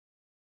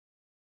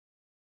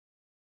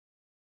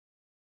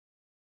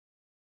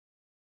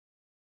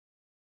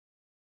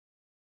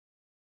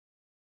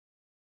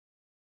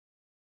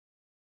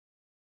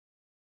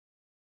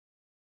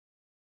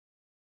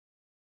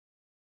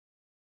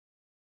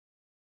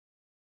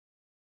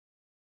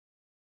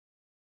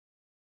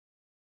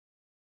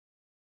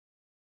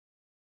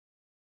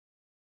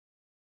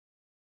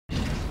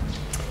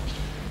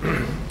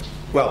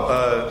Well,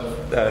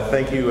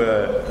 thank you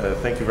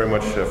very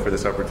much for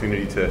this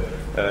opportunity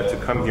to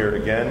come here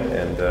again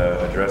and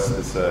address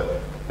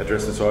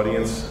this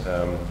audience.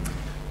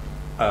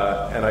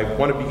 And I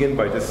want to begin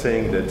by just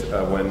saying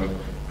that when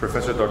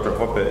Professor Dr.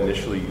 Hoppe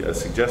initially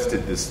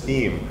suggested this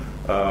theme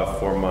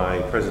for my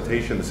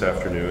presentation this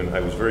afternoon, I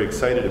was very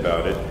excited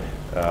about it.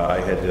 I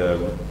had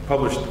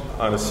published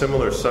on a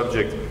similar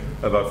subject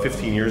about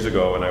 15 years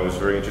ago, and I was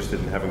very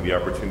interested in having the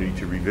opportunity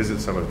to revisit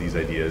some of these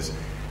ideas.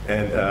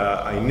 And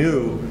I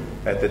knew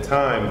at the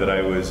time that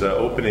I was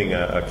opening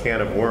a can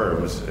of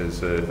worms,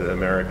 as the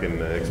American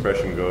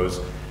expression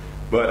goes,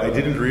 but I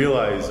didn't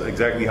realize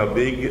exactly how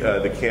big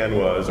the can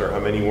was or how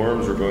many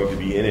worms were going to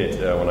be in it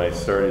when I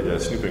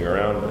started snooping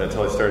around,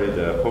 until I started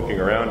poking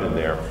around in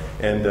there.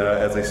 And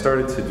as I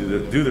started to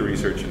do the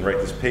research and write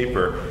this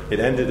paper, I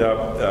ended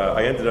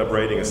up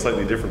writing a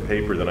slightly different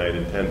paper than I had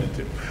intended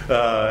to.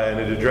 And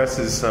it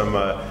addresses some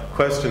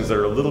questions that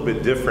are a little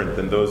bit different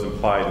than those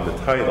implied in the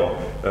title,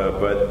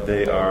 but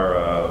they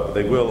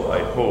will,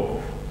 I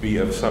hope, be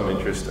of some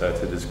interest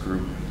to this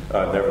group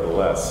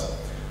nevertheless.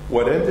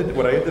 What I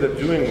ended up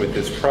doing with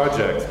this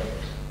project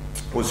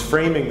was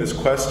framing this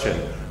question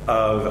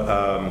of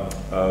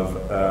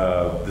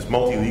this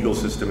multi-legal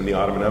system in the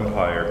Ottoman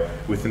Empire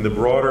within the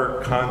broader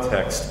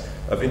context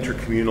of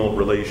intercommunal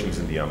relations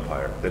in the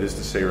empire. That is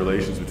to say,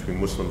 relations between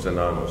Muslims and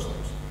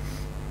non-Muslims.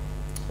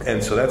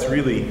 And so that's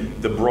really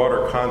the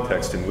broader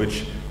context in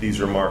which these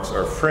remarks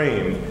are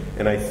framed.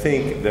 And I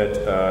think that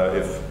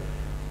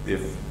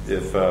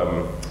if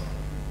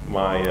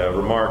my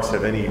remarks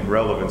have any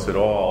relevance at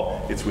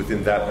all, it's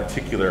within that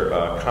particular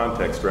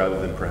context rather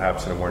than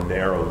perhaps in a more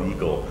narrow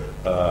legal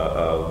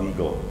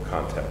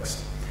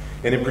context.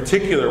 And in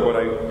particular, what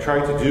I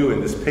tried to do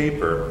in this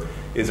paper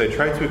is I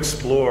tried to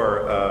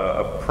explore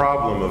a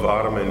problem of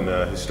Ottoman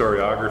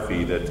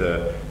historiography that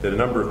a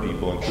number of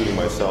people, including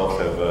myself,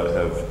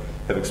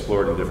 have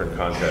explored in different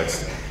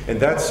contexts. And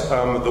that's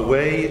the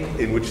way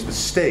in which the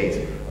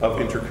state of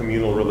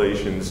intercommunal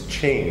relations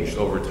changed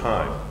over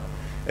time.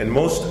 And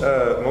most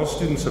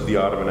students of the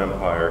Ottoman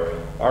Empire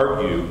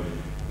argue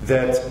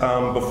that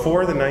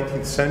before the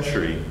 19th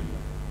century,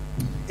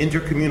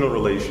 intercommunal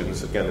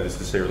relations, again, that is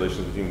to say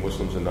relations between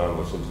Muslims and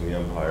non-Muslims in the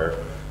empire,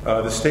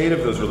 the state of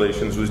those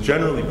relations was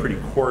generally pretty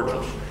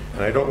cordial.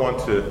 And I don't want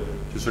to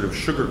sort of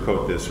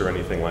sugarcoat this or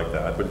anything like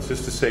that, but it's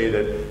just to say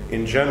that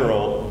in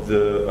general,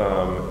 the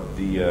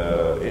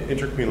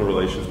intercommunal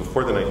relations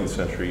before the 19th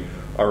century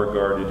are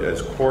regarded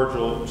as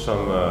cordial.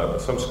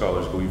 Some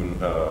scholars go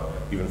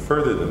even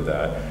further than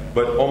that.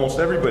 But almost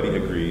everybody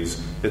agrees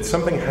that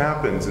something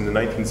happens in the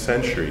 19th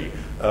century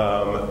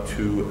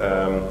to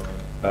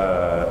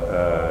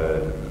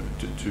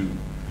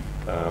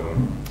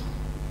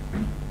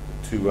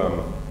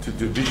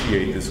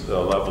vitiate this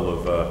level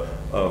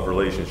of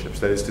relationships.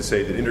 That is to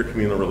say that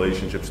intercommunal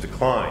relationships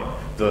decline.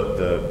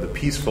 The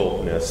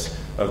peacefulness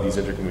of these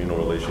intercommunal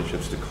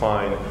relationships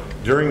decline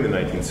during the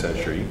 19th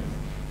century.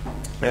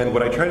 And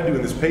what I try to do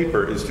in this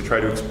paper is to try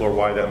to explore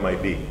why that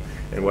might be.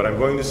 And what I'm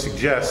going to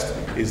suggest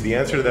is the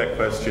answer to that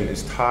question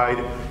is tied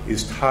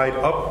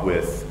up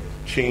with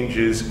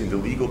changes in the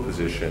legal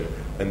position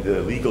and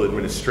the legal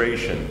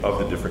administration of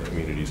the different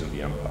communities in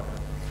the empire.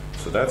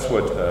 So that's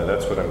what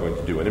I'm going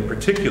to do. And in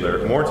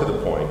particular, more to the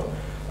point,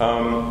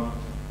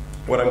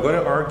 what I'm going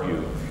to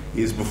argue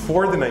is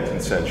before the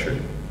 19th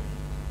century,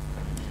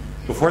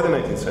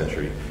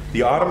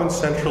 the Ottoman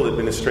central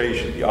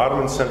administration, the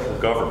Ottoman central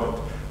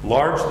government,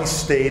 largely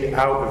stayed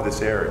out of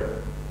this area.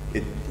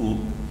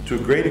 To a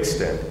great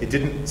extent, it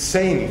didn't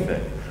say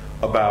anything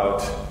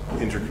about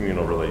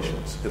intercommunal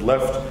relations. It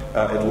left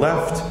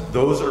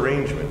those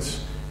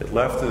arrangements. It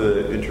left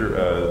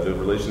the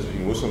relations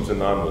between Muslims and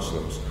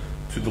non-Muslims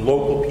to the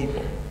local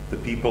people, the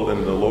people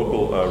in the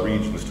local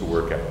regions to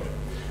work out.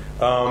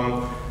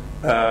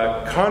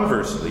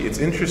 Conversely, it's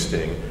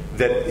interesting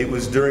that it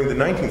was during the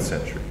 19th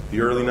century, the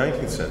early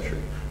 19th century,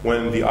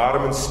 when the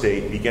Ottoman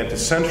state began to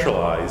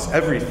centralize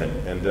everything.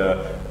 And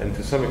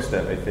to some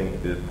extent, I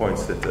think the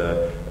points that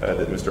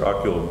Mr.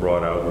 Akil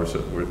brought out were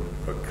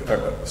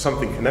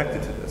something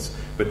connected to this.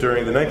 But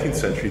during the 19th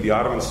century, the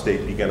Ottoman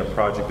state began a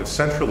project of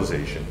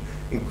centralization,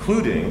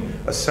 including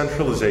a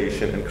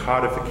centralization and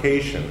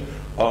codification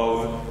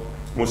of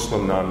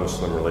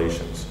Muslim-non-Muslim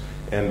relations.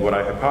 And what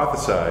I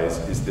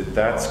hypothesize is that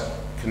that's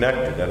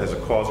connected, that has a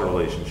causal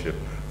relationship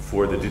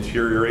for the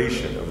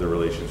deterioration of the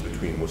relations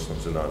between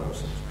Muslims and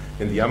non-Muslims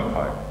in the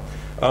empire.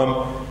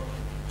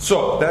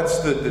 So that's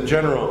the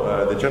general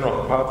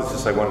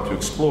hypothesis I wanted to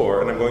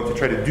explore, and I'm going to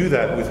try to do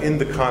that within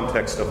the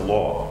context of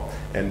law.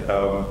 And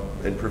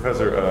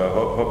Professor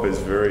Hoppe's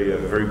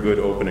very good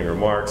opening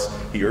remarks.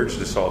 He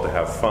urged us all to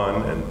have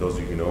fun, and those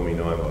of you who know me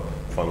know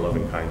I'm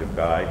fun-loving kind of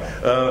guy.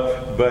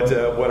 But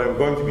what I'm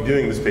going to be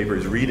doing in this paper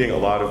is reading a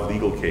lot of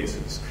legal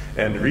cases.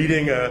 And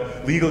reading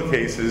legal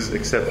cases,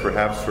 except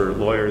perhaps for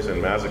lawyers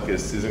and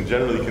masochists, isn't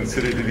generally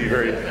considered to be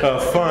very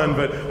fun,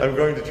 but I'm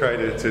going to try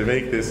to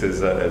make this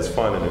as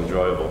fun and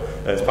enjoyable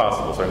as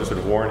possible. So I'm just sort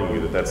of warning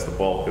you that that's the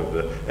bulk of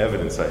the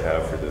evidence I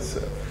have for this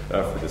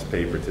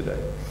paper today.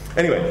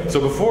 Anyway, so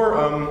before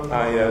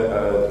I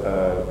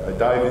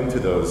dive into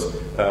those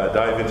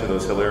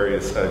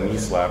hilarious knee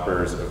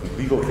slappers of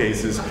legal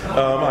cases,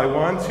 I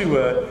want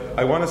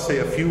to say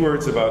a few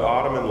words about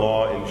Ottoman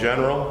law in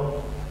general,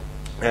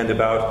 and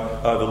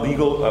about the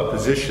legal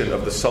position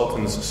of the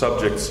Sultan's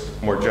subjects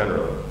more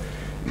generally.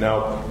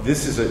 Now,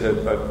 this is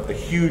a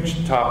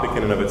huge topic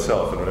in and of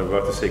itself, and what I'm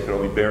about to say can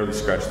only barely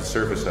scratch the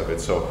surface of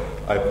it, so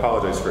I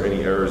apologize for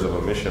any errors of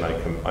omission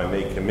I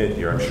may commit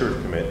here, I'm sure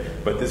to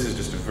commit, but this is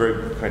just a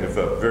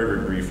very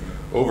brief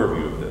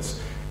overview of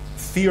this.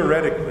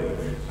 Theoretically,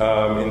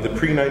 in the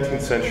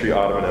pre-19th century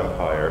Ottoman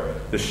Empire,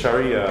 the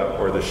Sharia,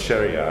 or the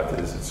Shariat,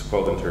 as it's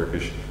called in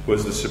Turkish,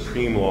 was the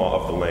supreme law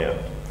of the land.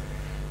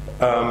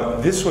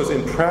 This was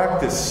in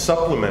practice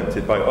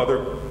supplemented by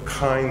other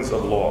kinds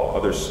of law,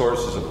 other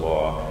sources of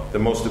law. The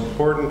most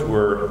important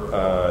were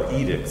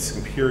edicts,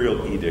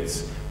 imperial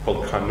edicts,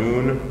 called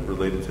kanun,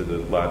 related to the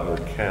Latin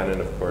word canon,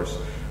 of course,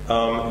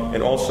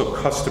 and also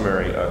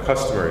customary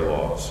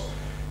laws.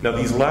 Now,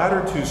 these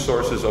latter two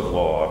sources of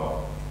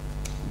law,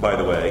 by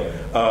the way,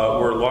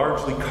 were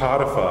largely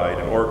codified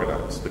and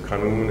organized. The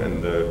kanun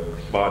and the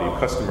body of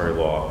customary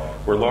law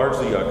were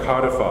largely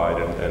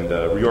codified and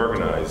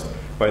reorganized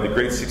by the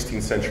great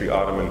 16th century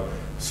Ottoman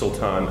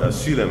Sultan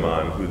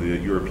Süleyman, who the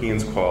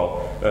Europeans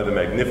call the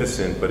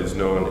Magnificent, but is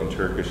known in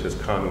Turkish as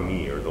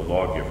Kanuni, or the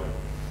lawgiver.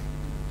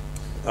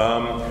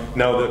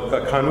 Now,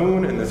 the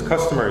Kanun and this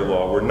customary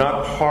law were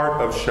not part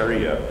of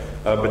Sharia,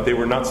 but they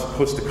were not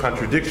supposed to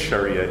contradict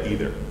Sharia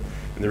either.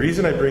 And the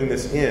reason I bring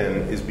this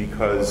in is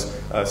because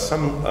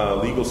some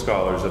legal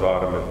scholars of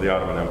the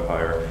Ottoman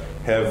Empire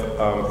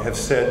have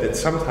said that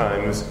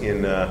sometimes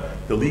in the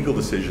legal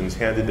decisions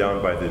handed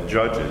down by the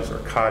judges, or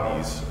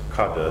qadis,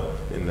 qada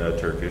in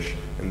Turkish,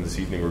 and this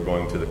evening we're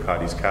going to the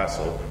qadi's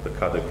castle, the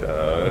Qada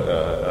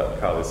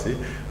Kalesi,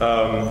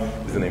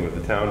 is the name of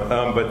the town.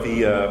 But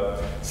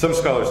some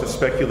scholars have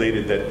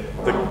speculated that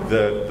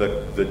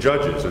the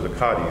judges, or the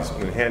qadis,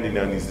 when handing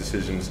down these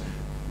decisions,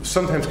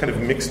 sometimes kind of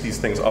mix these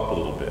things up a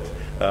little bit.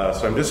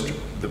 So this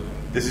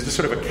is just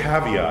sort of a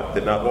caveat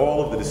that not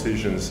all of the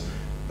decisions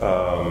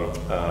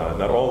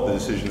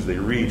they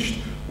reached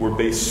were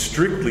based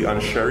strictly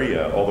on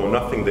Sharia, although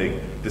nothing they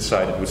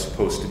decided was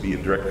supposed to be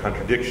in direct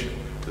contradiction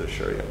to the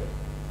Sharia.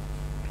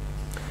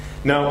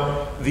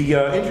 Now, the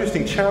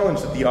interesting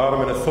challenge that the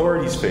Ottoman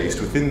authorities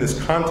faced within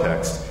this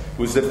context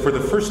was that for the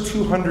first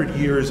 200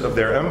 years of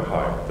their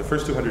empire, the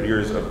first 200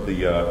 years of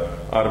the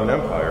Ottoman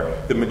Empire,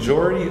 the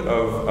majority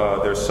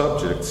of their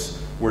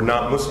subjects were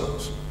not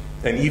Muslims.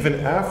 And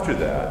even after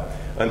that,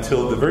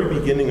 until the very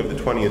beginning of the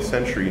 20th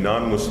century,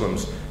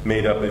 non-Muslims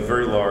made up a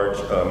very large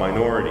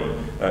minority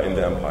in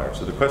the empire.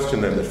 So the question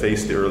then that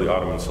faced the early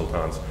Ottoman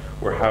sultans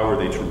were how were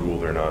they to rule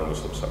their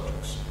non-Muslim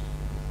subjects.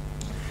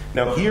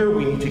 Now here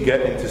we need to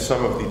get into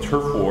some of the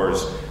turf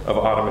wars of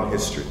Ottoman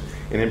history,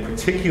 and in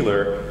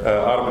particular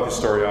Ottoman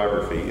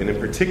historiography, and in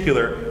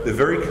particular the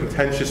very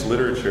contentious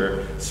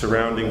literature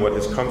surrounding what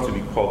has come to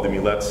be called the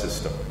millet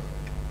system.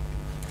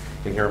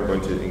 And here I'm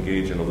going to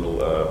engage in a little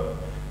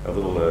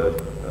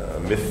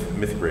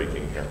myth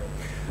breaking here.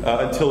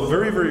 Until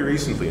very, very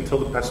recently, until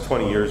the past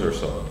 20 years or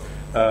so,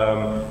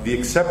 the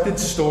accepted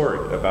story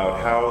about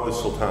how the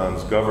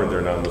sultans governed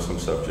their non-Muslim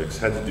subjects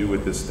had to do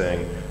with this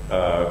thing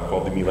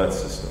called the millet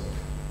system.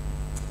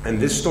 And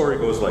this story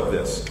goes like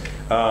this.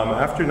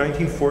 After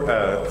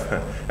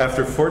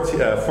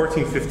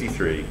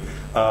 1453,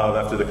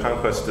 after the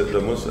conquest,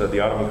 the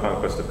Ottoman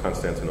conquest of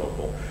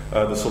Constantinople,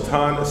 the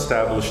Sultan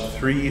established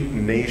three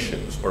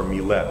nations, or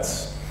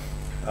millets.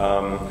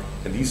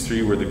 And these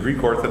three were the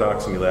Greek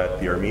Orthodox millet,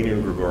 the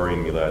Armenian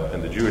Gregorian millet,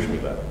 and the Jewish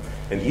millet.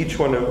 And each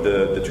one of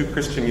the two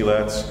Christian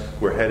millets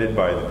were headed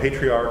by the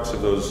patriarchs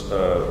of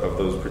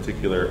those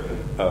particular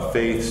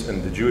faiths,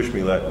 and the Jewish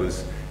millet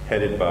was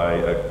headed by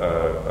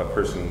a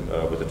person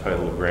with the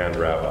title of Grand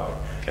Rabbi.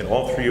 And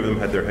all three of them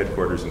had their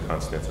headquarters in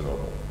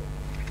Constantinople.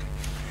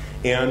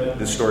 And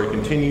the story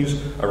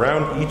continues.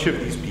 Around each of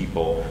these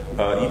people,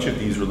 each of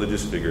these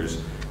religious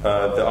figures,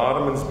 the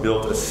Ottomans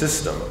built a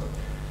system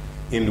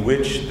in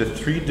which the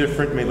three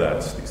different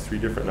millets, these three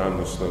different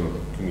non-Muslim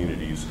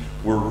communities,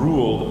 were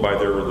ruled by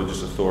their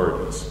religious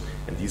authorities.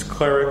 And these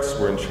clerics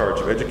were in charge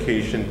of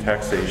education,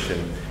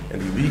 taxation,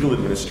 and the legal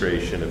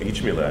administration of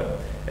each millet,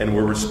 and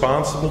were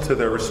responsible to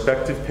their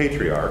respective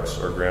patriarchs,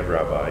 or grand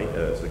rabbi,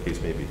 as the case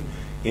may be,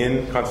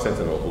 in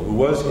Constantinople, who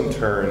was in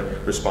turn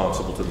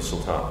responsible to the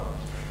Sultan.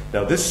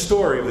 Now, this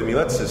story of the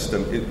millet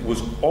system, it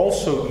was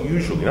also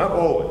usually, not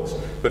always,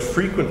 but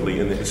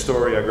frequently in the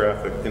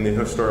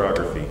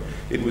historiography,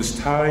 it was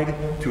tied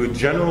to a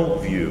general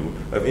view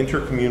of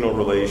intercommunal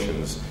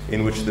relations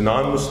in which the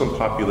non-Muslim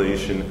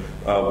population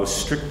was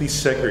strictly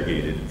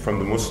segregated from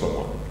the Muslim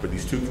one, where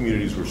these two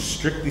communities were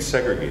strictly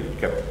segregated,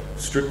 kept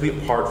strictly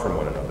apart from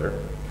one another,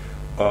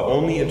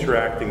 only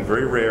interacting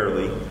very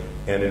rarely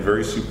and in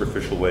very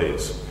superficial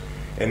ways.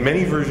 And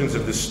many versions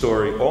of this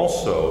story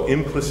also,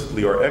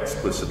 implicitly or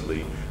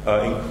explicitly,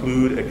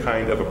 include a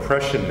kind of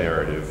oppression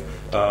narrative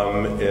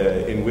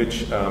in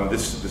which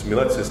this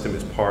millet system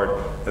is part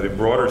of a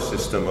broader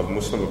system of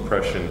Muslim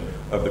oppression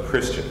of the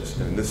Christians.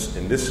 And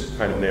in this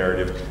kind of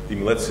narrative, the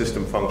millet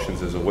system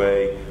functions as a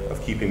way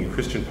of keeping the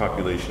Christian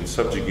population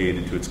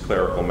subjugated to its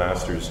clerical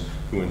masters,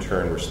 who in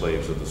turn were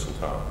slaves of the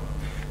Sultan.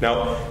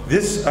 Now,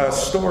 this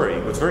story,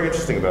 what's very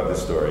interesting about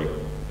this story,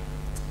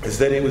 is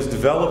that it was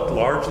developed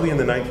largely in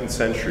the 19th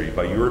century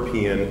by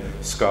European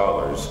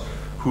scholars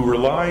who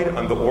relied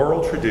on the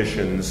oral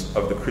traditions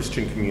of the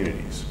Christian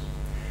communities.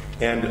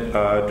 And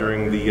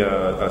during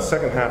the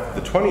second half of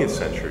the 20th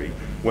century,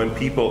 when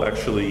people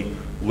actually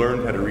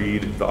learned how to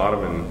read the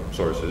Ottoman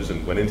sources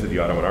and went into the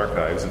Ottoman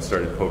archives and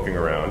started poking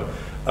around,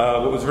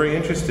 what was very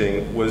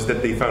interesting was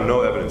that they found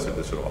no evidence of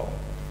this at all.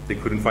 They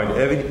couldn't find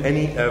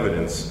any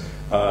evidence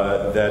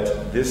that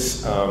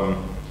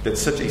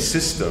such a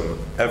system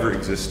ever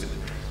existed.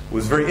 What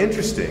was very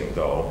interesting,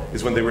 though,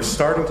 is when they were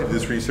starting to do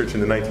this research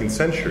in the 19th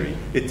century,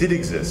 it did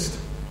exist.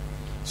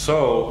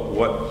 So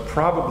what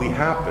probably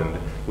happened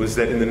was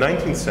that in the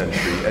 19th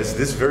century, as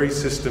this very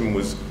system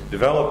was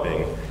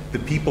developing, the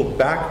people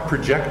back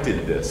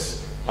projected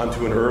this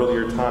onto an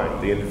earlier time.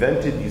 They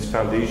invented these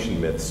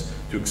foundation myths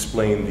to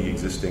explain the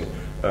existing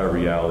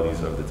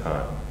realities of the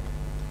time.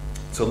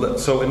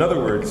 So in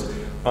other words,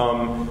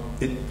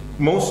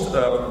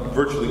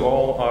 virtually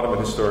all Ottoman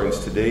historians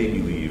today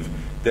believe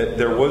that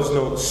there was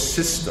no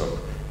system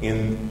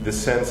in the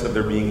sense of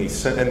there being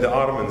and the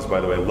Ottomans,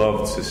 by the way,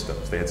 loved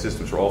systems. They had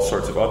systems for all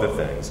sorts of other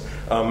things.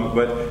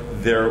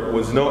 But there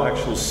was no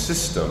actual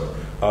system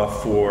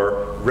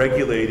for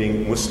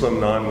regulating Muslim,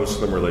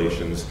 non-Muslim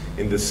relations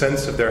in the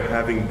sense of there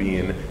having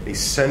been a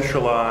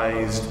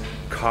centralized,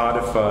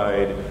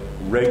 codified,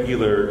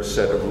 regular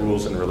set of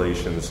rules and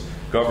relations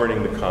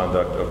governing the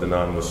conduct of the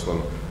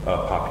non-Muslim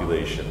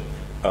population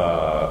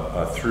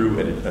through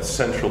a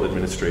central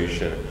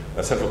administration,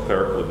 a central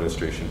clerical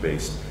administration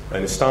based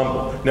in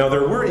Istanbul. Now,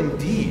 there were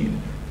indeed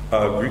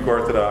Greek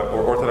Orthodox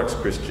or Orthodox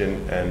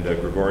Christian and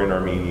Gregorian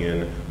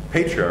Armenian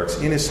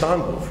patriarchs in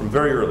Istanbul from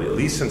very early, at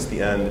least since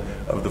the end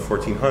of the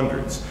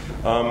 1400s.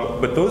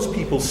 But those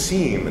people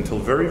seem, until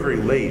very, very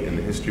late in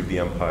the history of the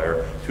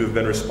empire, to have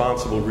been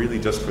responsible really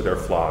just for their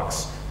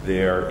flocks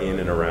there in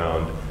and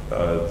around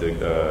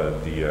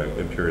the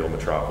imperial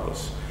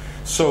metropolis.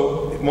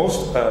 So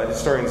most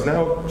historians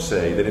now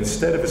say that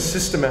instead of a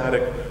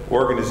systematic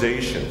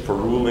organization for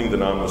ruling the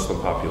non-Muslim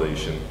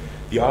population,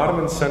 the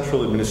Ottoman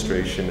central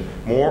administration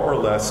more or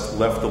less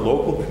left the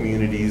local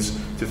communities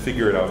to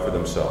figure it out for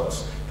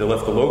themselves. They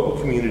left the local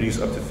communities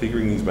up to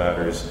figuring these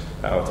matters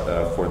out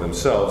for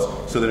themselves,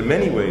 so that in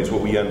many ways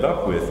what we end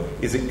up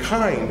with is a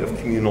kind of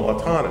communal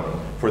autonomy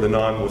for the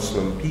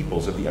non-Muslim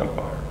peoples of the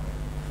empire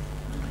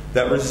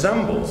that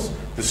resembles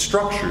the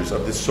structures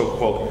of this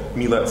so-called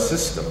millet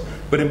system.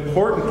 But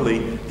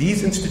importantly,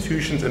 these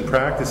institutions and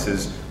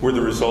practices were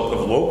the result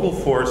of local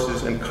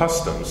forces and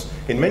customs,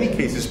 in many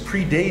cases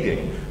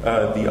predating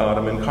the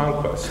Ottoman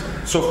conquest.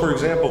 So, for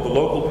example, the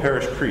local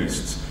parish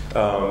priests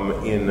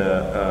in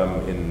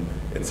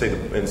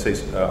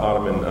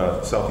Ottoman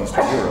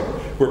southeastern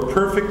Europe were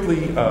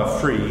perfectly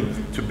free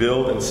to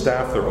build and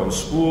staff their own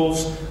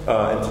schools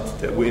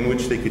in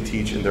which they could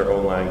teach in their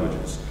own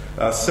languages.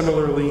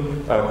 Similarly,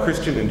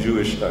 Christian and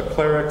Jewish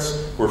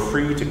clerics were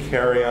free to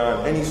carry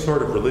on any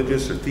sort of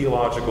religious or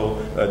theological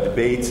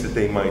debates that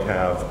they might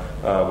have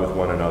with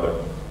one another.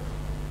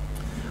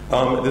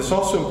 This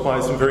also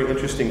implies some very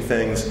interesting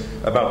things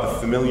about the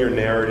familiar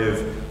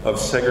narrative of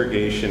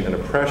segregation and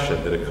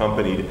oppression that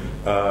accompanied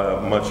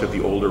much of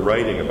the older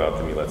writing about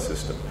the millet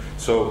system.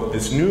 So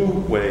this new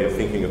way of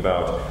thinking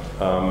about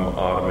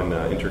Ottoman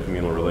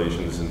intercommunal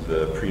relations in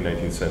the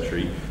pre-19th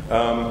century,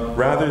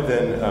 rather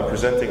than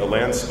presenting a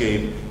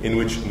landscape in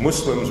which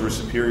Muslims were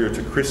superior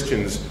to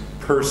Christians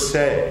per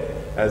se,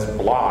 as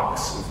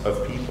blocks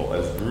of people,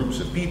 as groups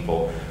of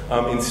people,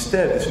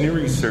 instead this new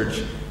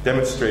research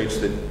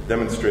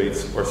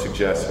demonstrates or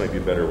suggests, might be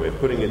a better way of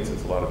putting it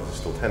since a lot of this is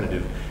still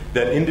tentative,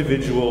 that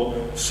individual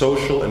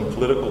social and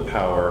political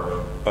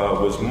power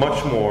was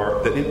much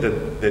more,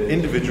 that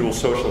individual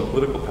social and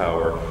political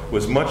power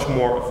was much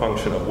more a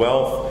function of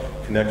wealth,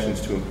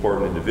 connections to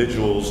important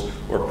individuals,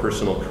 or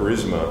personal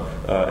charisma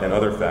and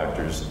other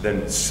factors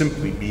than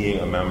simply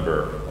being a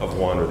member of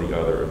one or the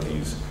other of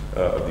these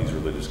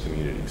religious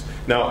communities.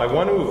 Now, I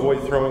want to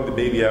avoid throwing the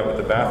baby out with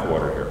the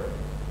bathwater here,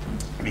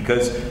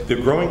 because the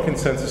growing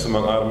consensus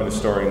among Ottoman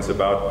historians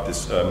about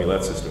this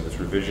millet system, this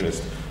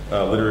revisionist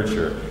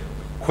literature,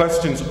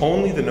 questions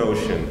only the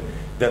notion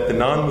that the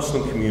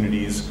non-Muslim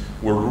communities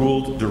were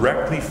ruled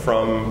directly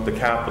from the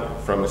capital,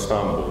 from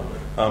Istanbul,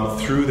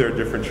 through their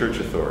different church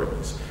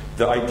authorities.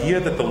 The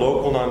idea that the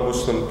local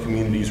non-Muslim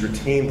communities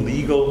retained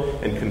legal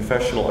and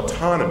confessional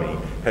autonomy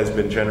has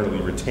been generally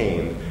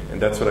retained,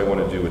 and that's what I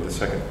want to do with the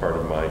second part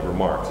of my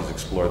remarks, is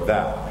explore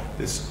that,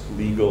 this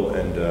legal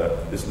and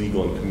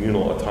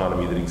communal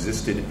autonomy that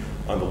existed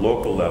on the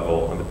local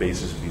level on the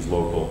basis of these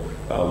local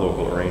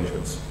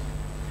arrangements.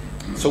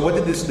 So what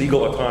did this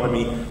legal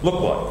autonomy look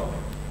like?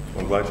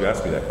 I'm glad you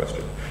asked me that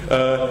question.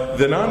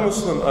 The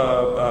non-Muslim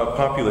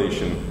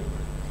population,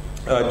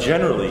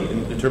 generally,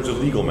 in terms of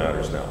legal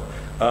matters now,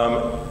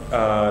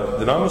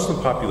 the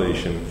non-Muslim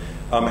population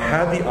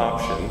had the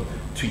option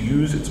to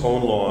use its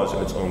own laws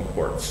and its own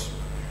courts.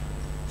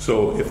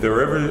 So if there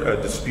were ever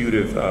a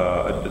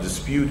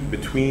dispute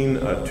between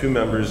two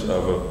members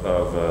of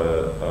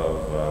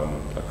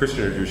a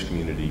Christian or Jewish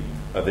community,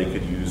 they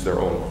could use their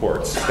own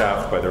courts,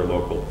 staffed by their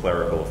local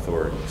clerical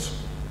authorities.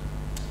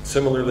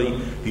 Similarly,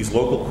 these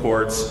local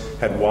courts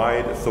had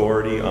wide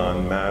authority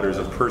on matters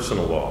of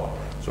personal law,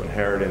 so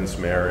inheritance,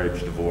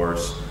 marriage,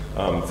 divorce,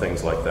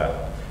 things like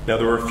that. Now,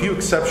 there were a few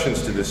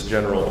exceptions to this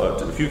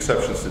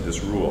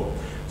rule.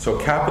 So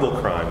capital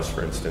crimes,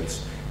 for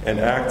instance, and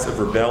acts of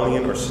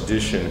rebellion or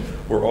sedition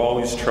were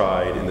always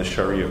tried in the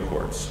Sharia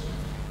courts.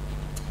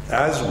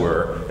 As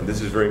were, and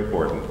this is very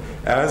important,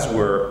 as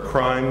were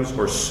crimes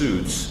or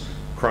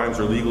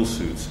legal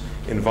suits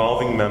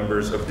involving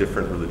members of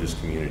different religious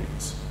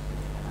communities.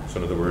 So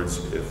in other words,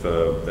 if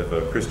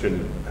a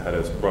Christian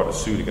had brought a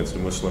suit against a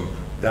Muslim,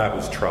 that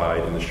was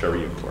tried in the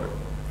Sharia court.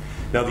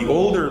 Now, the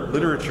older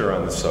literature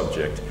on the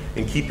subject,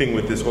 in keeping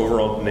with this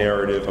overall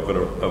narrative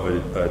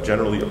of a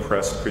generally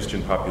oppressed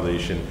Christian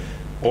population,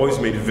 always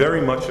made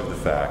very much of the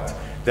fact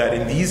that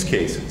in these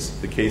cases,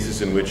 the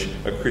cases in which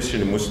a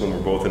Christian and Muslim were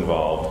both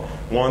involved,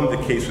 one,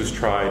 the case was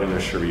tried in a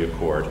Sharia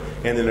court,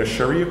 and in a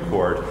Sharia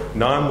court,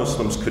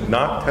 non-Muslims could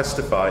not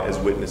testify as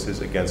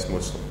witnesses against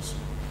Muslims.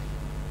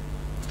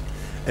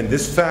 And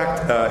this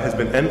fact has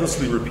been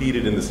endlessly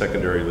repeated in the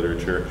secondary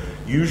literature,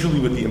 usually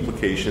with the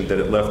implication that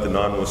it left the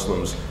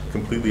non-Muslims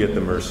completely at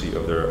the mercy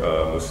of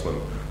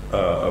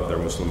their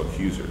Muslim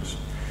accusers.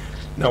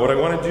 Now, what I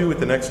want to do with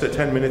the next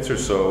 10 minutes or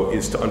so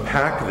is to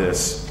unpack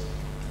this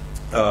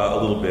a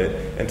little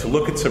bit and to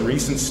look at some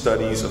recent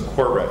studies of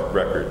court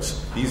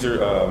records. These are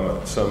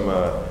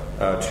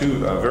two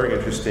very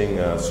interesting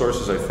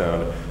sources I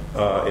found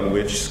in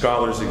which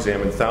scholars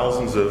examined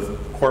thousands of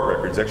court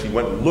records, actually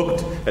went and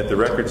looked at the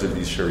records of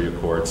these Sharia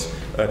courts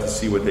to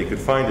see what they could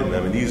find in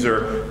them. And these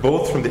are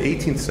both from the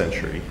 18th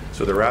century,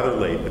 so they're rather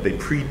late, but they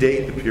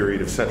predate the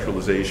period of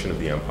centralization of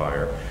the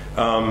empire.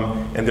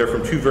 And they're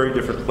from two very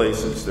different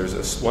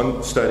places.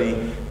 One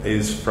study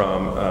is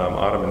from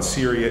Ottoman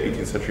Syria,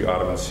 18th century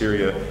Ottoman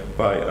Syria,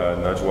 by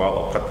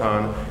Najwal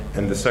al-Qattan,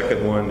 and the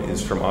second one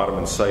is from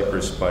Ottoman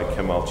Cyprus by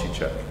Kemal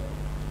Çiçek.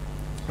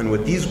 And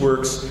what these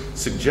works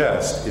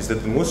suggest is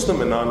that the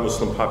Muslim and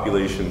non-Muslim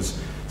populations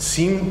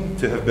seem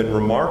to have been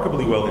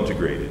remarkably well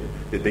integrated,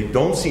 that they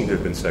don't seem to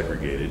have been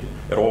segregated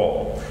at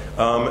all.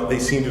 They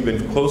seem to have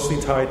been closely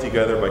tied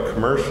together by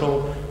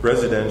commercial,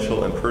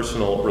 residential, and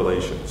personal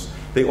relations.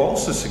 They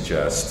also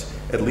suggest,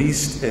 at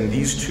least in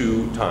these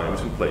two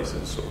times and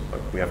places, so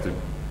we have to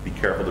be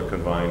careful to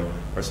confine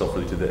ourselves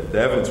really to the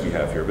evidence we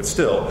have here, but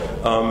still,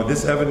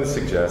 this evidence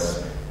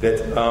suggests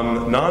that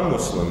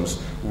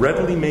non-Muslims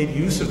readily made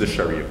use of the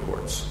Sharia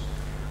courts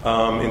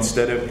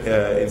instead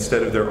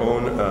of their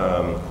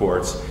own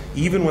courts,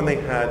 even when they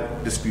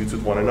had disputes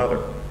with one another.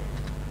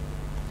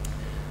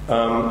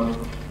 I'm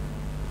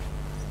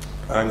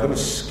going to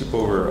skip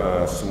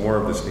over some more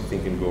of this, I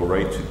think, and go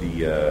right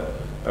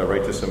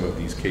to some of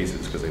these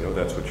cases, because I know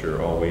that's what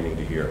you're all waiting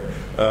to hear.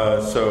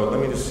 So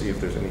let me just see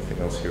if there's anything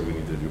else here we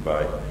need to do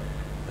by.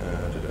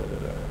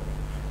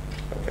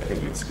 Okay, I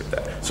think we can skip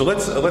that. So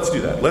let's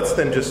do that. Let's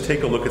then just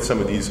take a look at some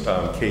of these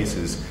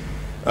cases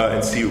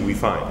and see what we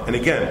find. And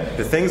again,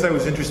 the things I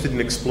was interested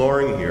in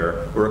exploring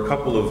here were a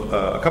couple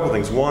of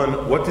things.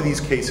 One, what do these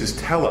cases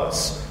tell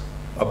us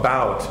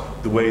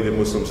about the way that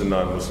Muslims and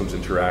non-Muslims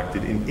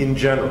interacted in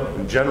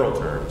general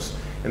terms?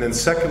 And then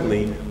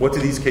secondly, what do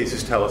these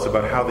cases tell us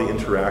about how they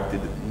interacted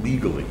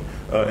legally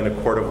in a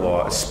court of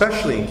law,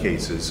 especially in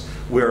cases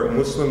where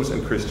Muslims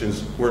and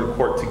Christians were in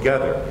court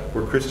together,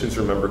 where Christians,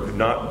 remember, could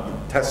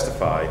not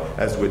testify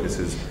as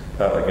witnesses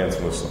against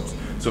Muslims.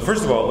 So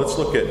first of all, let's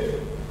look at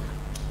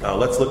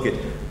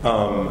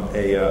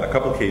a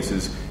couple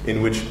cases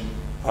in which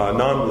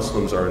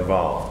non-Muslims are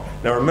involved.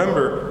 Now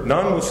remember,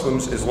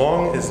 non-Muslims, as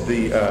long as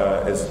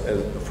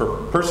as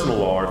for personal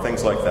law or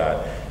things like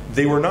that,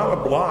 they were not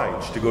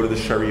obliged to go to the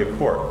Sharia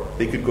court.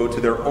 They could go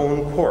to their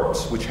own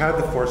courts, which had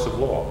the force of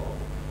law.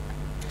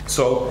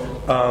 So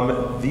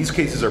these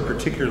cases are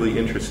particularly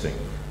interesting,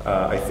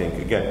 I think,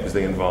 again, because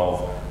they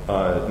involve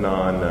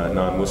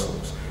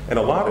non-Muslims. And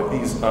a lot of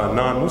these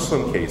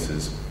non-Muslim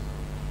cases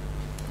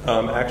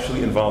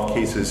actually involve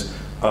cases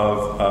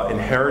of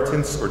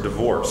inheritance or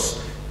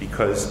divorce,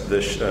 because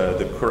the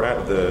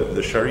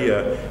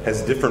Sharia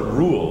has different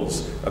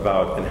rules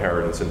about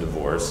inheritance and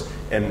divorce.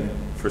 And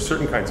for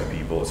certain kinds of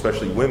people,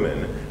 especially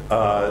women,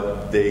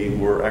 they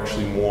were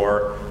actually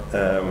more,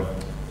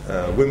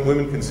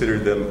 women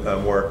considered them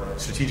more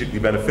strategically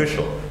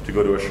beneficial to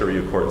go to a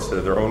Sharia court instead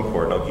of their own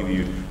court. And I'll give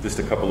you just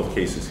a couple of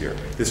cases here.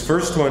 This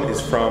first one is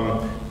from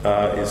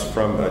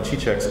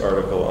Cicek's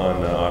article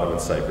on Ottoman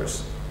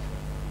Cyprus.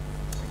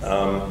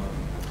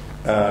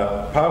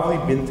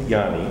 Pavli bint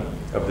Yani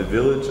of the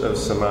village of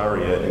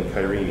Samaria in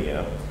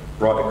Kyrenia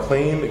brought a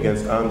claim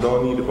against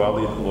Andoni de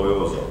Valid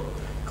Loyoso,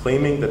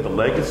 claiming that the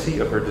legacy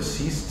of her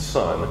deceased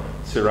son,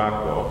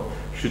 Siracco,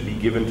 should be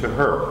given to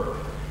her.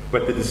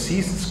 But the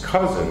deceased's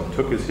cousin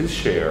took as his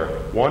share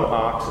 1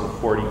 ox and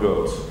 40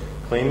 goats,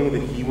 claiming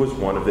that he was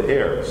one of the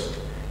heirs.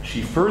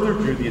 She further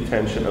drew the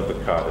attention of the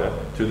Qada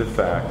to the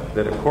fact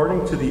that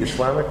according to the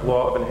Islamic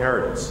law of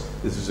inheritance,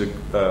 this is an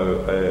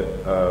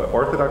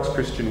Orthodox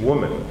Christian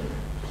woman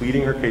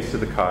pleading her case to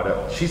the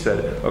Qada, she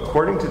said,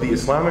 according to the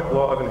Islamic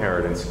law of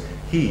inheritance,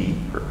 he,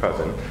 her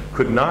cousin,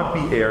 could not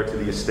be heir to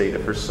the estate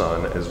of her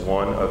son as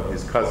one of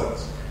his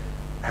cousins.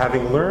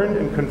 Having learned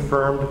and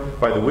confirmed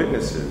by the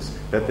witnesses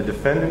that the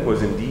defendant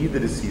was indeed the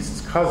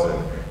deceased's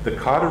cousin, the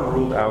Qada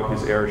ruled out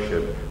his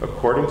heirship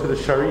according to the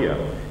Sharia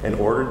and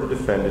ordered the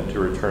defendant to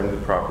return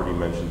the property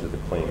mentioned to the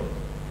claimant.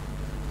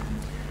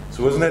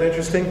 So wasn't that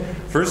interesting?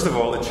 First of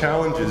all, it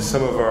challenges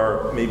some of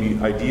our maybe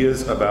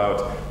ideas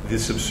about the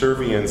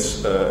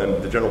subservience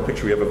and the general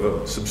picture we have of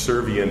a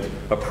subservient,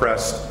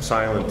 oppressed,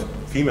 silent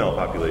female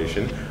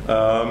population.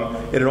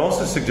 And it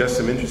also suggests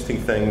some interesting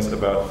things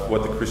about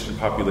what the Christian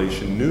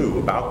population knew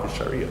about the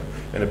Sharia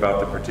and about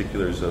the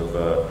particulars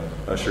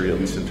of Sharia, at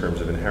least in terms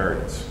of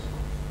inheritance.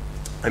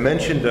 I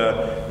mentioned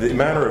the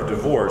matter of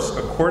divorce.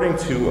 According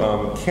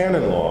to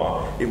canon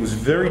law, it was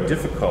very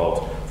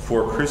difficult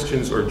for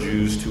Christian or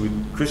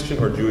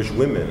Jewish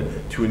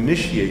women to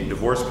initiate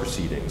divorce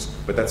proceedings,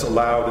 but that's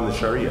allowed in the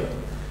Sharia.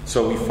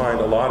 So we find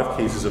a lot of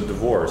cases of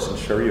divorce in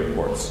Sharia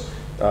courts.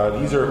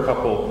 These are a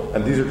couple,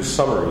 and these are just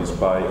summaries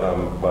by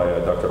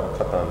Dr.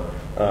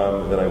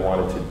 Al-Qattan that I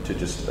wanted to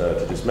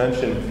just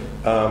mention.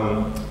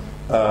 In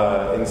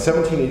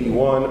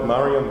 1781,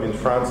 Mariam bin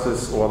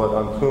Francis Walad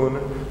Antun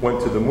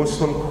went to the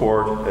Muslim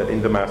court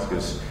in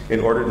Damascus in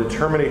order to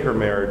terminate her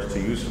marriage to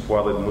Yusuf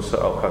Walid Musa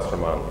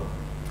al-Kasramani.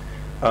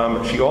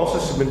 She also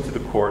submitted to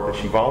the court that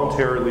she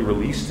voluntarily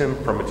released him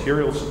from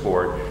material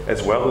support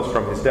as well as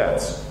from his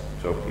debts.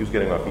 So he was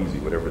getting off easy,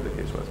 whatever the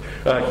case was.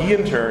 He,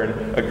 in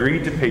turn,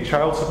 agreed to pay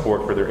child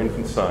support for their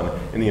infant son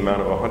in the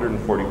amount of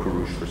 140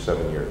 kurush for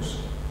 7 years.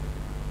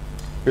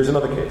 Here's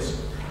another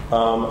case.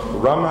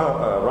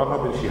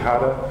 Ramha bin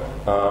Shihada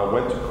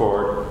went to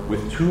court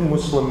with 2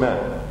 Muslim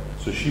men.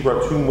 So she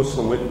brought 2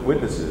 Muslim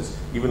witnesses,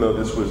 even though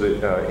this was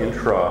an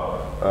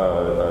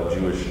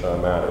intra-Jewish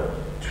matter.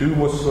 2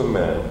 Muslim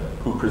men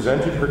who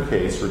presented her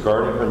case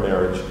regarding her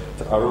marriage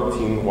to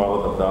Arutin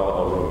Walid Abdallah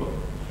al-Rumi.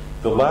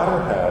 The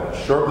latter had,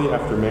 shortly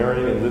after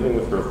marrying and living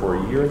with her for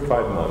a year and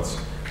 5 months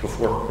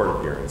before her court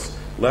appearance,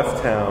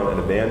 left town and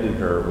abandoned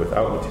her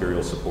without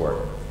material support.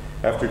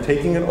 After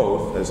taking an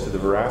oath as to the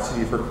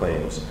veracity of her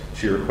claims,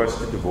 she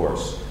requested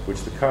divorce,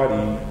 which the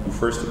Qadi, who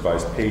first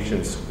advised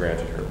patience,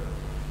 granted her.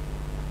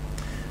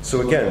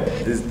 So again,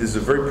 this is a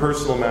very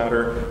personal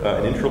matter,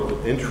 an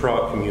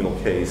intra-communal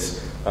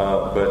case,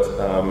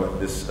 but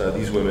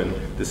these women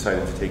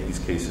decided to take these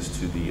cases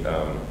to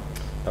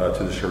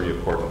the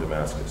Sharia court in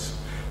Damascus.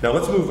 Now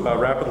let's move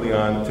rapidly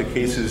on to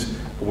cases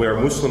where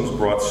Muslims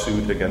brought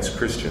suit against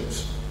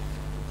Christians.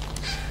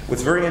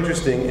 What's very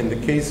interesting in the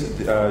case,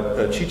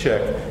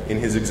 Cicek, in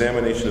his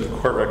examination of the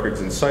court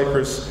records in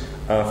Cyprus,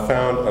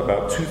 found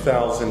about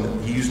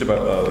 2,000, he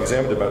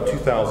examined about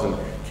 2,000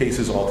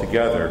 cases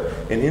altogether,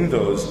 and in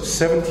those,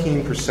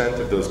 17%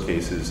 of those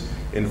cases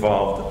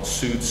involved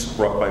suits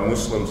brought by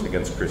Muslims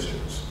against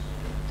Christians.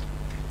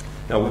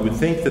 Now, we would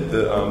think that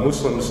the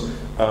Muslims,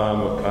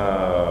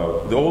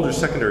 the older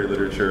secondary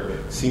literature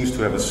seems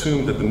to have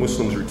assumed that the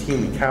Muslims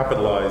routinely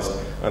capitalized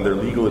on their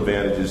legal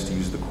advantages to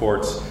use the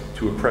courts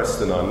to oppress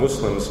the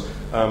non-Muslims,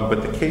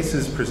 but the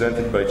cases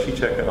presented by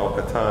Cicek and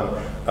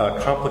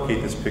Al-Qattan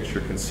complicate this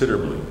picture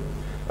considerably.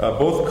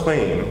 Both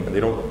claim, and they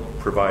don't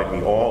provide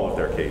me all of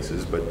their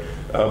cases, but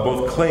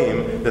both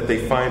claim that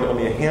they find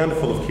only a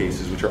handful of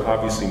cases which are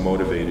obviously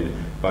motivated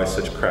by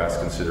such crass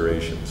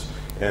considerations.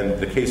 And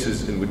the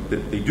cases in which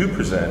they do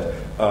present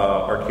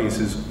are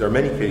cases. There are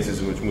many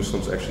cases in which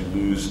Muslims actually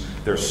lose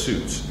their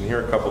suits. And here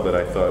are a couple that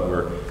I thought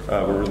were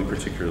really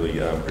particularly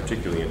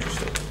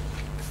interesting.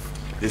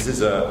 This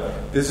is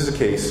a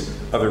case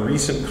of a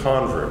recent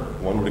convert.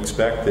 One would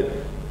expect that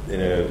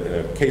in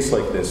a case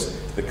like this,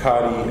 the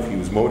Qadi, if he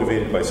was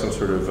motivated by some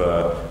sort of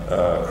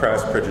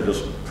crass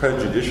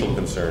prejudicial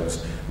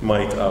concerns,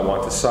 might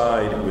want to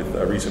side with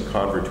a recent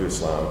convert to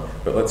Islam.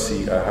 But let's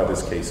see how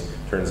this case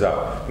turns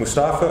out.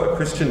 Mustafa, a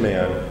Christian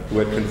man who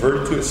had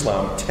converted to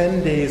Islam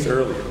 10 days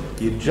earlier,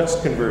 he had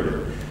just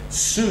converted,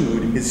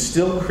 sued his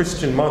still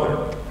Christian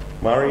mother,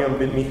 Mariam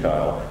bint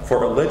Mikhail,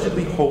 for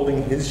allegedly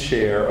holding his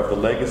share of the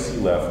legacy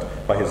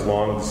left by his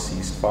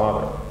long-deceased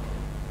father.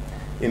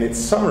 In its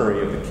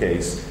summary of the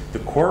case, the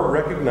court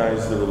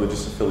recognized the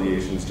religious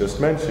affiliations just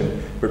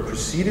mentioned, but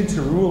proceeded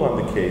to rule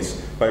on the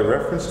case by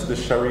reference to the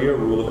Sharia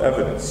rule of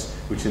evidence,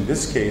 which in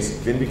this case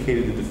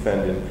vindicated the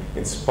defendant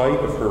in spite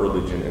of her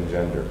religion and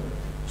gender.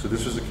 So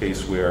this was a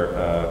case where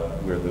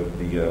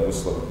the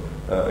Muslim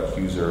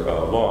accuser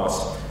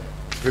lost.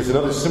 Here's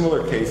another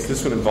similar case.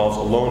 This one involves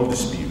a loan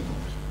dispute.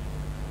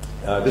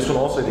 This one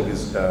also, I think,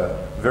 is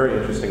very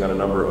interesting on a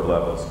number of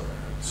levels.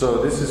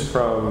 So this is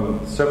from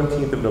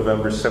 17th of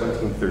November,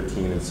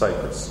 1713 in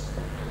Cyprus.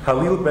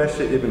 Halil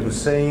Besha ibn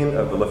Hussein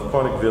of the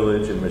Lefkonic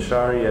village in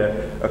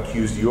Mesharia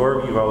accused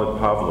Georgi Valid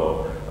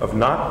Pavlo of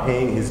not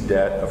paying his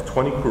debt of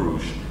 20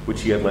 kurush,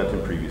 which he had lent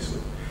him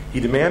previously. He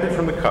demanded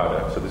from the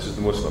Qada, so this is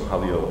the Muslim,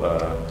 Halil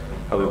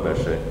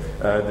Besha,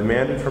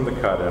 demanded from the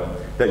Qada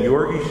that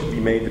Georgi should be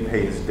made to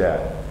pay his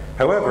debt.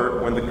 However,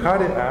 when the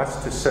Qada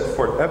asked to set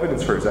forth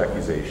evidence for his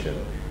accusation,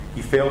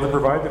 he failed to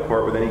provide the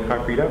court with any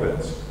concrete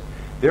evidence.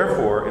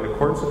 Therefore, in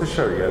accordance with the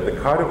Sharia, the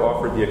Qada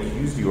offered the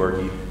accused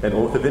Georgi an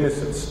oath of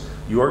innocence.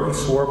 Georgi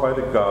swore by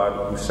the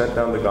God who sent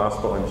down the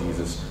gospel on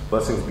Jesus,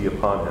 blessings be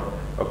upon him.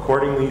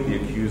 Accordingly, the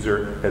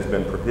accuser has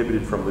been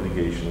prohibited from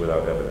litigation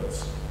without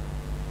evidence.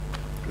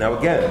 Now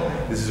again,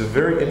 this is a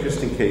very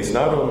interesting case,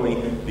 not only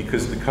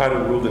because the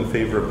Qada ruled in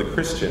favor of the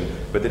Christian,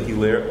 but that he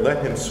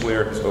let him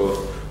swear his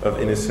oath of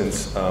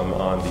innocence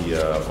on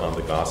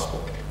the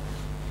gospel.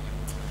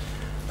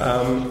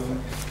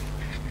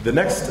 The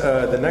next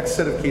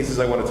set of cases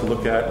I wanted to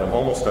look at, and I'm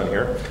almost done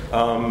here,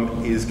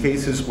 is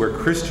cases where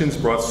Christians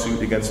brought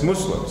suit against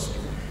Muslims.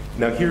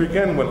 Now here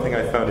again, one thing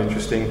I found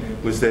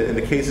interesting was that in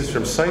the cases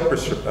from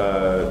Cyprus,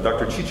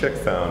 Dr. Cicek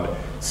found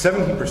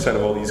 70%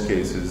 of all these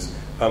cases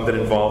that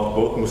involved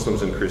both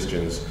Muslims and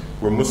Christians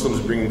were Muslims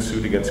bringing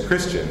suit against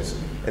Christians,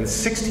 and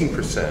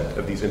 16%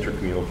 of these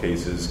intercommunal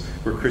cases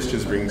were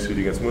Christians bringing suit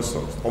against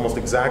Muslims. Almost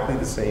exactly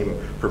the same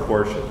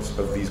proportions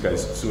of these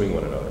guys suing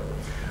one another.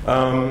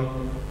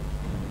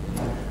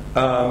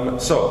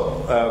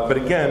 But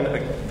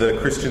again, the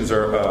Christians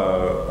are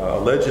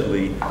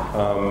allegedly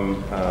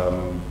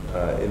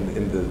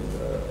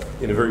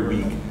in a very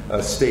weak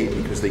state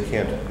because they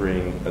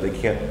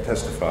can't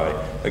testify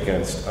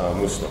against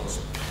Muslims.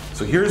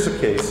 So here's a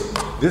case.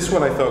 This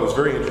one I thought was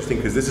very interesting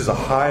because this is a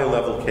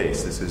high-level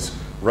case. This is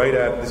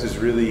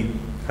really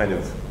kind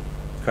of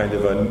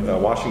a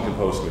Washington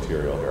Post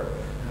material here.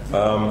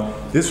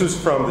 This was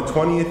from the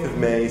 20th of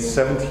May,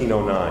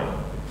 1709.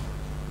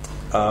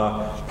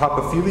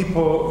 Papa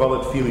Filippo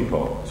Valid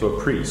Filippo, so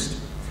a priest.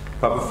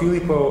 Papa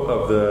Filippo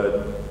of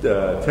the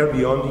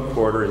Terbiondi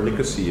quarter in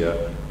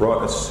Nicosia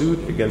brought a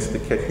suit against the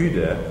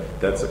Kethuda,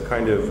 that's a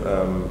kind of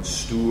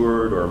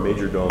steward or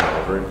major domo,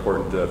 a very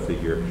important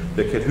figure.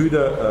 The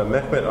Kethuda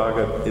Mehmet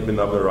Aga ibn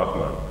Abdul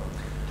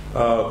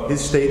Rahman. His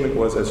statement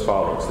was as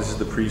follows. This is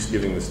the priest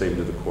giving the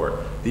statement to the court.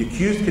 The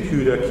accused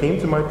Kethuda came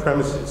to my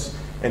premises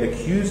and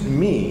accused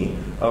me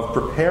of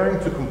preparing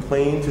to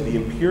complain to the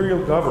imperial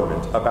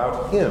government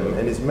about him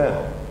and his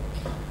men.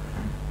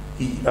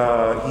 He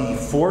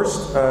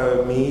forced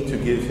me to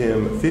give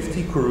him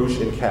 50 kurush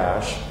in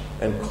cash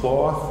and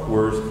cloth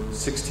worth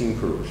 16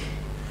 kurush.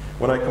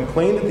 When I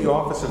complained at the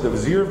office of the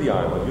vizier of the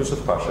island,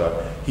 Yusuf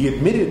Pasha, he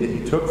admitted that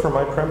he took from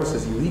my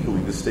premises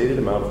illegally the stated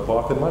amount of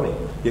cloth and money,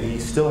 yet he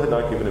still had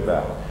not given it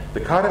back. The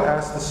Qada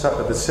asked the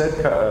said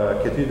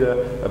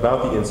Kethuda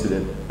about the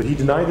incident, but he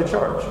denied the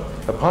charge.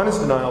 Upon his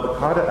denial, the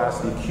Qada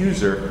asked the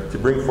accuser to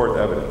bring forth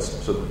evidence.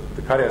 So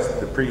the Qada asked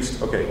the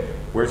priest, okay,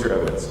 where's your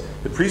evidence?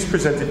 The priest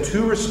presented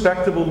two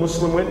respectable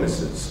Muslim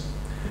witnesses.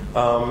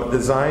 The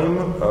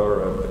Zaim,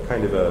 or a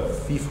kind of a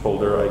thief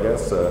holder, I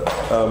guess,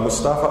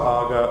 Mustafa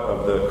Aga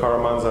of the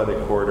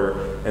Karamanzadeh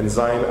quarter, and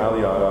Zaim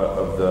Ali Aga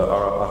of the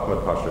Arab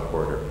Ahmad Pasha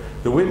quarter.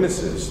 The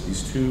witnesses,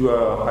 these two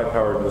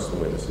high-powered Muslim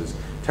witnesses,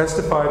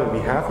 testified on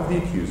behalf of the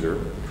accuser,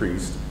 the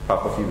priest,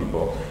 Papa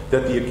Filippo,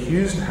 that the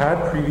accused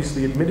had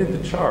previously admitted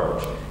the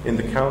charge in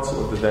the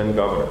council of the then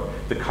governor.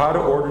 The Qada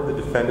ordered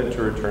the defendant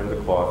to return the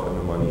cloth and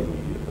the money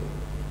immediately.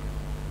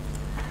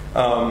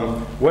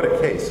 What a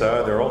case,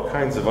 huh? There are all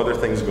kinds of other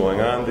things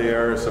going on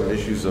there, some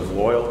issues of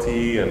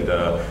loyalty and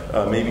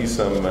maybe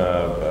some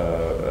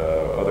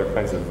other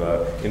kinds of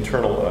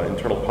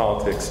internal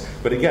politics.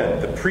 But again,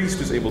 the priest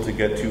was able to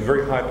get two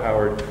very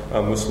high-powered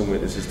Muslim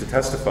witnesses to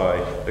testify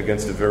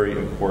against a very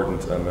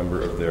important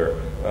member of their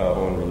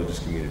own religious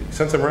community.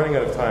 Since I'm running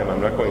out of time,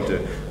 I'm not going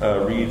to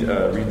read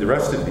the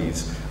rest of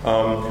these.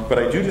 But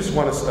I do just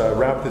want to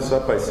wrap this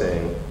up by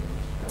saying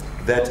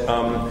that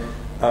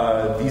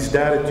these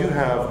data do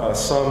have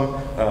some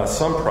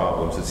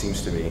problems, it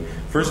seems to me.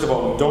 First of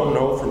all, we don't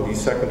know from these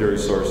secondary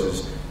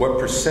sources what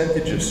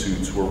percentage of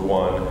suits were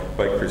won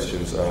by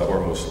Christians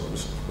or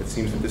Muslims. It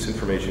seems that this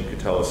information could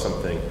tell us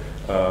something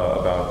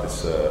about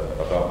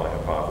my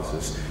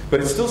hypothesis.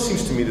 But it still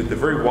seems to me that the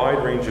very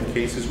wide range of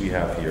cases we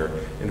have here,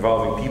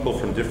 involving people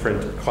from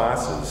different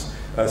classes,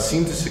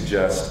 seem to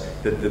suggest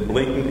that the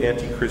blatant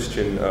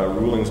anti-Christian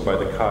rulings by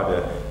the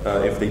Qada,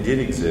 if they did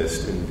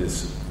exist in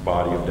this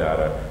body of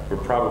data, were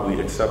probably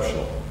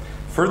exceptional.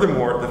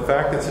 Furthermore, the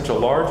fact that such a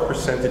large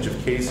percentage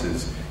of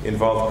cases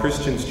involved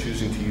Christians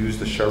choosing to use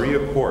the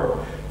Sharia court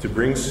to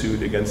bring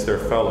suit against their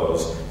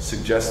fellows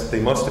suggests that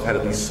they must have had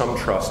at least some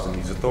trust in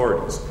these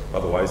authorities.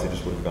 Otherwise, they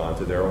just would have gone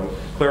to their own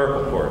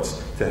clerical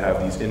courts to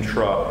have these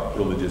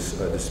intra-religious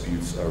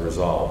disputes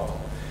resolved.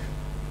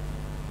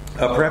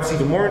 Perhaps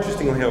even more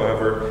interestingly,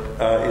 however,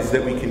 is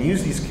that we can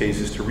use these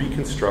cases to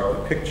reconstruct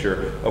a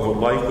picture of what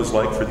life was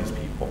like for these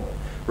people.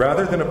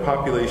 Rather than a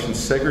population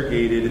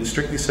segregated,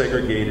 strictly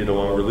segregated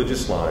along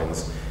religious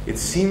lines, it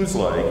seems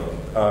like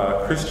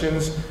the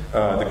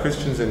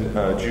Christians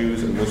and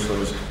Jews and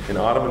Muslims in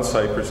Ottoman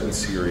Cyprus and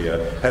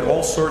Syria had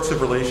all sorts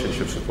of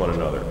relationships with one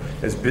another,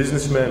 as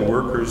businessmen,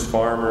 workers,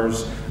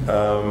 farmers,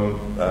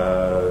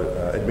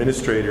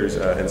 administrators,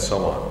 and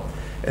so on.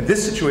 And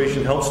this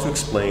situation helps to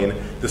explain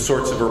the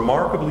sorts of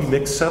remarkably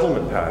mixed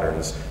settlement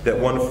patterns that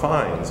one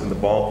finds in the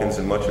Balkans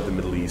and much of the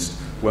Middle East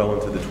well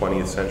into the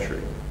 20th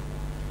century.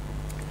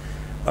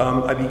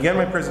 I began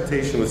my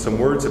presentation with some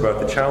words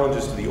about the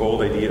challenges to the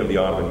old idea of the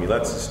Ottoman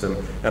millet system,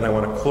 and I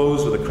want to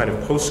close with a kind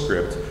of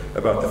postscript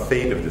about the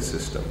fate of the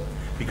system.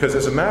 Because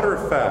as a matter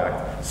of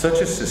fact, such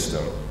a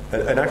system,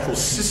 an actual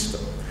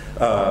system,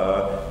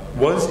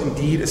 was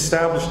indeed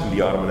established in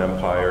the Ottoman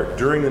Empire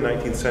during the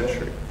 19th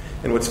century.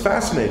 And what's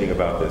fascinating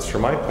about this,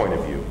 from my point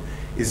of view,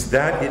 is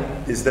that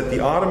the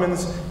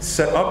Ottomans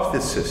set up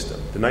this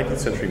system, the 19th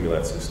century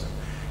millet system,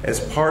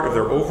 as part of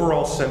their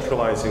overall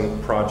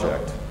centralizing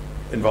project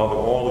involving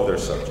all of their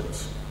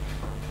subjects.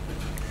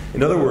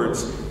 In other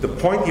words, the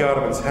point the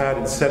Ottomans had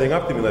in setting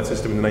up the millet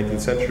system in the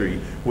 19th century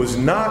was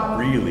not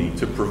really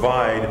to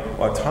provide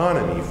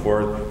autonomy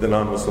for the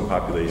non-Muslim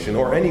population,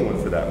 or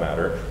anyone for that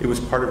matter. It was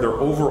part of their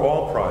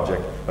overall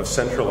project of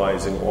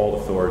centralizing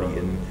all authority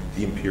in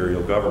the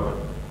imperial government.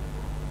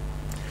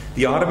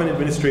 The Ottoman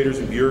administrators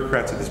and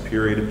bureaucrats at this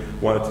period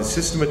wanted to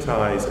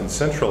systematize and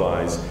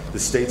centralize the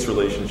state's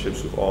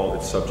relationships with all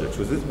its subjects.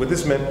 What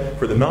this meant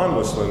for the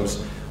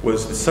non-Muslims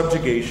was the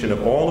subjugation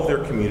of all of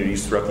their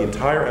communities throughout the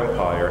entire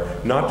empire,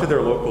 not to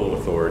their local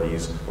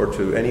authorities or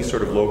to any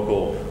sort of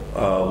local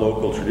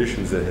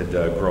traditions that had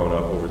grown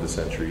up over the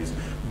centuries,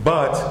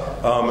 but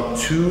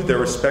to their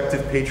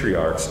respective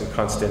patriarchs in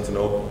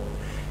Constantinople.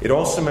 It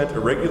also meant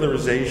a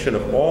regularization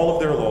of all of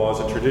their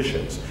laws and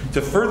traditions.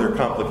 To further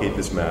complicate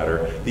this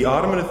matter, the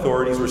Ottoman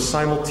authorities were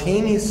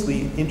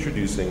simultaneously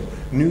introducing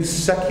new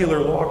secular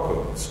law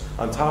codes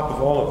on top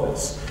of all of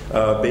this,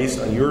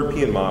 based on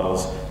European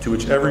models to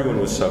which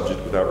everyone was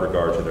subject without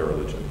regard to their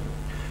religion.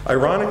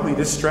 Ironically,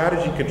 this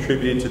strategy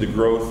contributed to the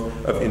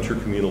growth of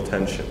intercommunal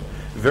tension.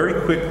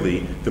 Very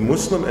quickly, the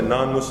Muslim and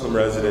non-Muslim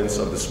residents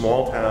of the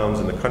small towns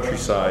and the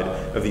countryside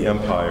of the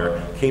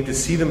empire came to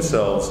see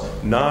themselves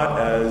not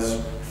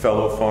as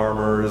fellow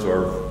farmers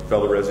or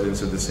fellow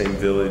residents of the same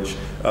village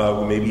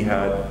who maybe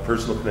had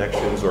personal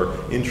connections or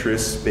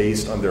interests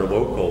based on their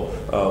local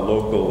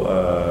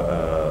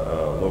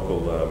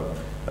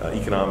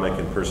economic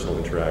and personal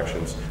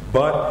interactions,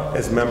 but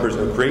as members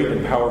of great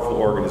and powerful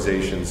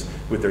organizations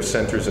with their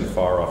centers in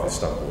far-off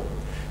Istanbul.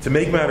 To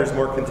make matters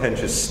more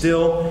contentious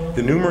still,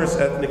 the numerous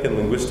ethnic and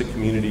linguistic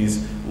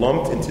communities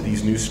lumped into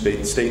these new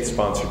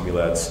state-sponsored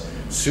millets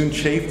soon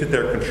chafed at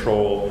their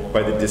control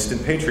by the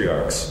distant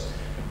patriarchs.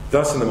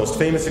 Thus, in the most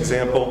famous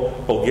example,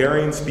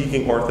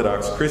 Bulgarian-speaking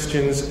Orthodox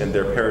Christians and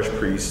their parish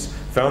priests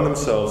found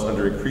themselves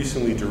under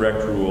increasingly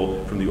direct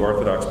rule from the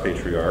Orthodox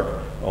Patriarch,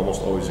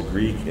 almost always a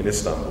Greek, in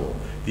Istanbul.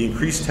 The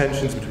increased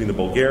tensions between the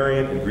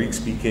Bulgarian and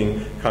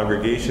Greek-speaking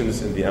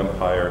congregations in the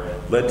empire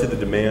led to the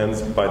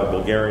demands by the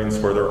Bulgarians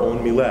for their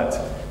own millet,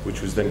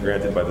 which was then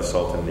granted by the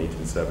Sultan in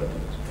 1870.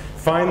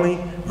 Finally,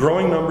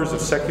 growing numbers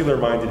of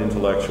secular-minded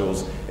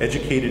intellectuals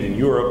educated in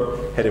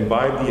Europe had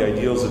imbibed the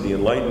ideals of the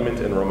Enlightenment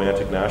and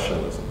Romantic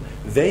nationalism.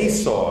 They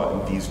saw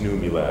in these new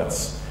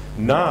millets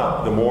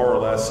not the more or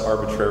less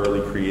arbitrarily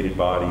created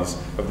bodies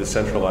of the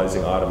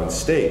centralizing Ottoman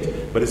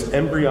state, but as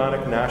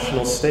embryonic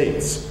national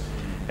states.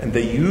 And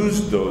they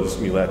used those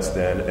millets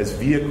then as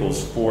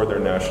vehicles for their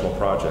national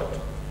project.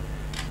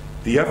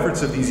 The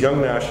efforts of these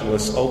young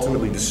nationalists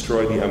ultimately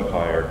destroyed the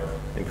empire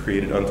and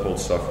created untold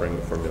suffering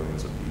for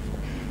millions of people.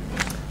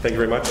 Thank you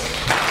very much.